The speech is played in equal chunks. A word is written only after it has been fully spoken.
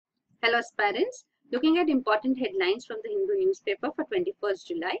Hello aspirants, looking at important headlines from the Hindu newspaper for 21st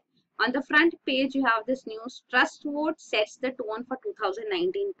July. On the front page you have this news, trust vote sets the tone for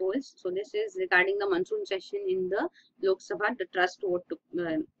 2019 polls. So this is regarding the monsoon session in the Lok Sabha, the trust vote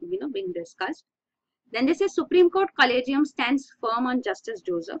being discussed. Then this is Supreme Court Collegium stands firm on Justice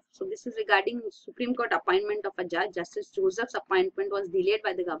Joseph. So this is regarding Supreme Court appointment of a judge. Justice Joseph's appointment was delayed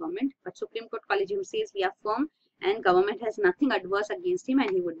by the government, but Supreme Court Collegium says we are firm and government has nothing adverse against him and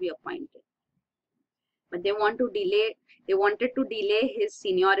he would be appointed. But they wanted to delay his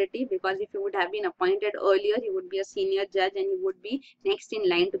seniority, because if he would have been appointed earlier, he would be a senior judge and he would be next in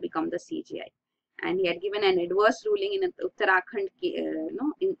line to become the CJI. And he had given an adverse ruling in Uttarakhand,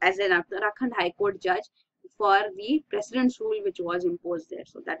 as an Uttarakhand High Court judge for the president's rule which was imposed there.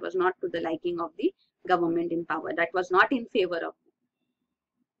 So that was not to the liking of the government in power. That was not in favor of.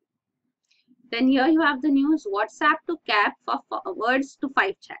 Then here you have the news, WhatsApp to cap for forwards to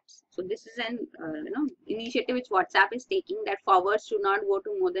 5 chats. So this is an initiative which WhatsApp is taking, that forwards should not go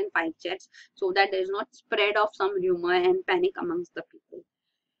to more than 5 chats, so that there is not spread of some rumor and panic amongst the people.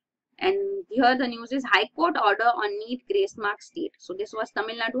 And here the news is High Court order on NEET grace mark state. So this was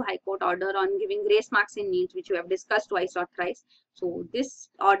Tamil Nadu High Court order on giving grace marks in NEET, which we have discussed twice or thrice. So this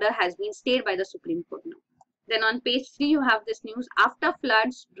order has been stayed by the Supreme Court now. Then on page 3 you have this news, after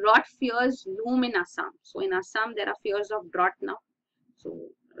floods, drought fears loom in Assam. So in Assam there are fears of drought now. So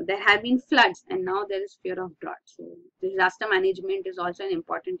there have been floods and now there is fear of drought. So disaster management is also an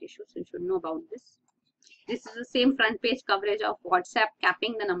important issue, so you should know about this. This is the same front page coverage of WhatsApp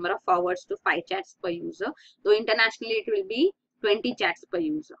capping the number of forwards to 5 chats per user, though internationally it will be 20 chats per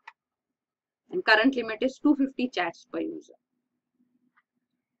user. And current limit is 250 chats per user.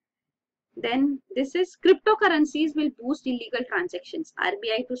 Then this is cryptocurrencies will boost illegal transactions,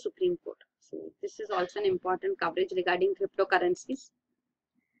 RBI to Supreme Court. So this is also an important coverage regarding cryptocurrencies.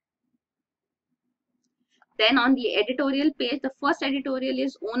 Then on the editorial page, the first editorial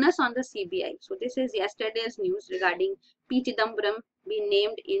is onus on the CBI. So this is yesterday's news regarding P. Chidambaram being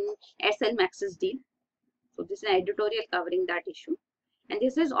named in SL Max's deal. So this is an editorial covering that issue. And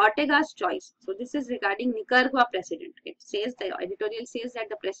this is Ortega's choice. So this is regarding Nicaragua president. It says, the editorial says that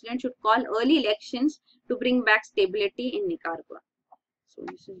the president should call early elections to bring back stability in Nicaragua. So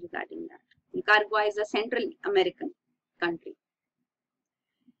this is regarding that. Nicaragua is a Central American country.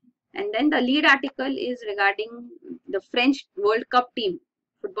 And then the lead article is regarding the French World Cup team,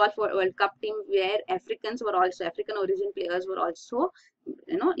 football for World Cup team, where African origin players were also,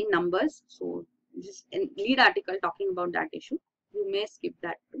 in numbers. So this is a lead article talking about that issue. You may skip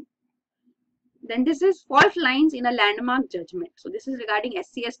that too. Then this is fault lines in a landmark judgment. So this is regarding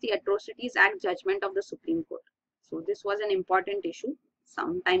SC/ST Atrocities Act judgment of the Supreme Court. So this was an important issue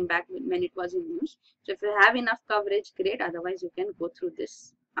some time back when it was in news. So if you have enough coverage, great. Otherwise, you can go through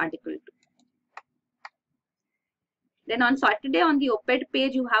this article too. Then on Saturday on the op-ed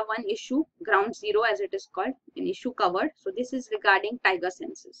page, you have one issue, ground zero as it is called, an issue covered. So this is regarding tiger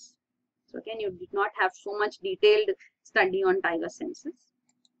census. So again, you did not have so much detailed study on tiger census.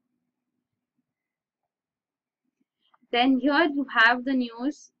 Then here you have the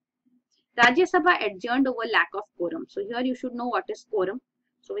news, Rajya Sabha adjourned over lack of quorum. So here you should know what is quorum.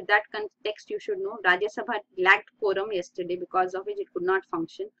 So with that context, you should know Rajya Sabha lacked quorum yesterday, because of which it could not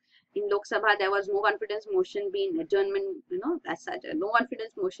function. In Lok Sabha, there was no confidence motion being adjournment, as such, no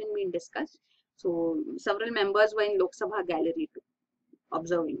confidence motion being discussed. So several members were in Lok Sabha gallery too,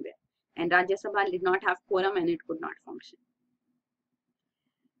 observing there. And Rajya Sabha did not have quorum and it could not function.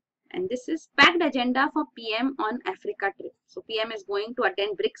 And this is packed agenda for PM on Africa trip. So PM is going to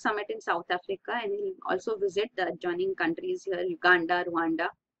attend BRIC summit in South Africa and he will also visit the adjoining countries here, Uganda, Rwanda.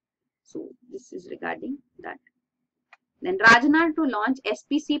 So this is regarding that. Then Rajnath to launch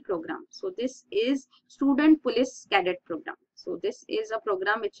SPC program. So this is Student Police Cadet program. So this is a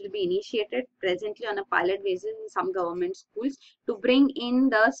program which will be initiated presently on a pilot basis in some government schools to bring in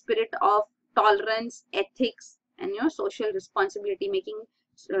the spirit of tolerance, ethics, and social responsibility,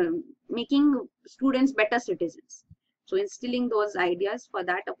 making students better citizens. So instilling those ideas, for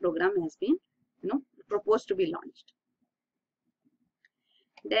that a program has been proposed to be launched.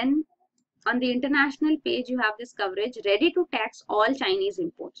 Then on the international page, you have this coverage, ready to tax all Chinese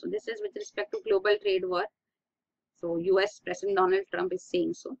imports. So this is with respect to global trade war. So US President Donald Trump is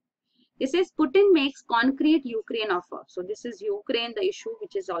saying so. This is Putin makes concrete Ukraine offer. So this is Ukraine, the issue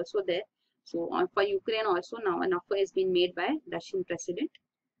which is also there. So for Ukraine also now an offer has been made by Russian president.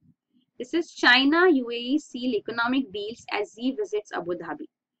 This is China UAE seal economic deals as Xi visits Abu Dhabi.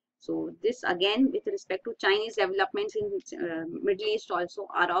 So this again with respect to Chinese developments in Middle East also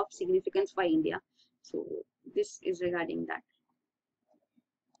are of significance for India. So this is regarding that.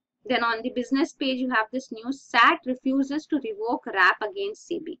 Then on the business page, you have this news: SAT refuses to revoke RAP against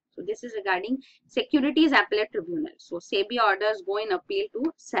SEBI. So this is regarding Securities Appellate Tribunal. So SEBI orders go in appeal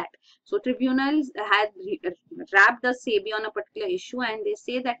to SAT. So tribunals had wrapped the SEBI on a particular issue, and they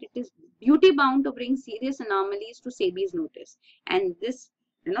say that it is duty bound to bring serious anomalies to SEBI's notice, and this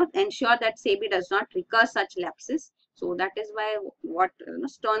ensure that SEBI does not recur such lapses. So that is why what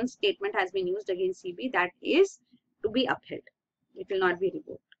stern statement has been used against SEBI, that is to be upheld. It will not be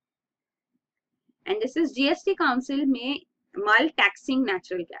revoked. And this is GST Council may mull taxing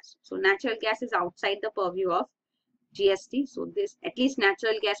natural gas. So natural gas is outside the purview of GST. So this, at least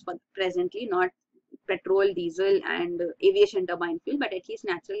natural gas for presently, not petrol, diesel and aviation turbine fuel, but at least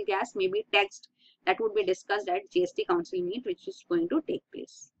natural gas may be taxed. That would be discussed at GST Council meet, which is going to take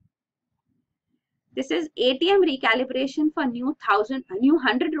place. This is ATM recalibration for new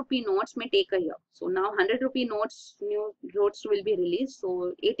 100 rupee notes may take a year. So now 100 rupee notes, new notes will be released.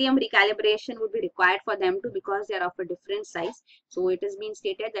 So ATM recalibration would be required for them too, because they are of a different size. So it has been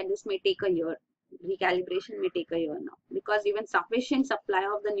stated that this may take a year. Recalibration may take a year now, because even sufficient supply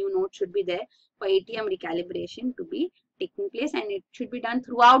of the new note should be there for ATM recalibration to be taking place, and it should be done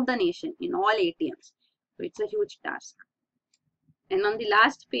throughout the nation in all ATMs. So it's a huge task. And on the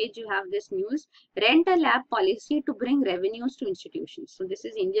last page, you have this news: rent a lab policy to bring revenues to institutions. So this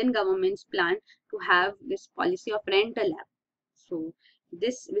is Indian government's plan to have this policy of rent a lab. So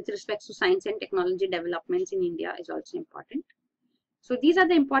this, with respect to science and technology developments in India, is also important. So these are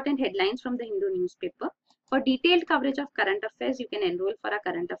the important headlines from the Hindu newspaper. For detailed coverage of current affairs, you can enroll for a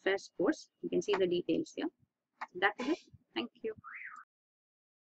current affairs course. You can see the details here. That is it. Thank you.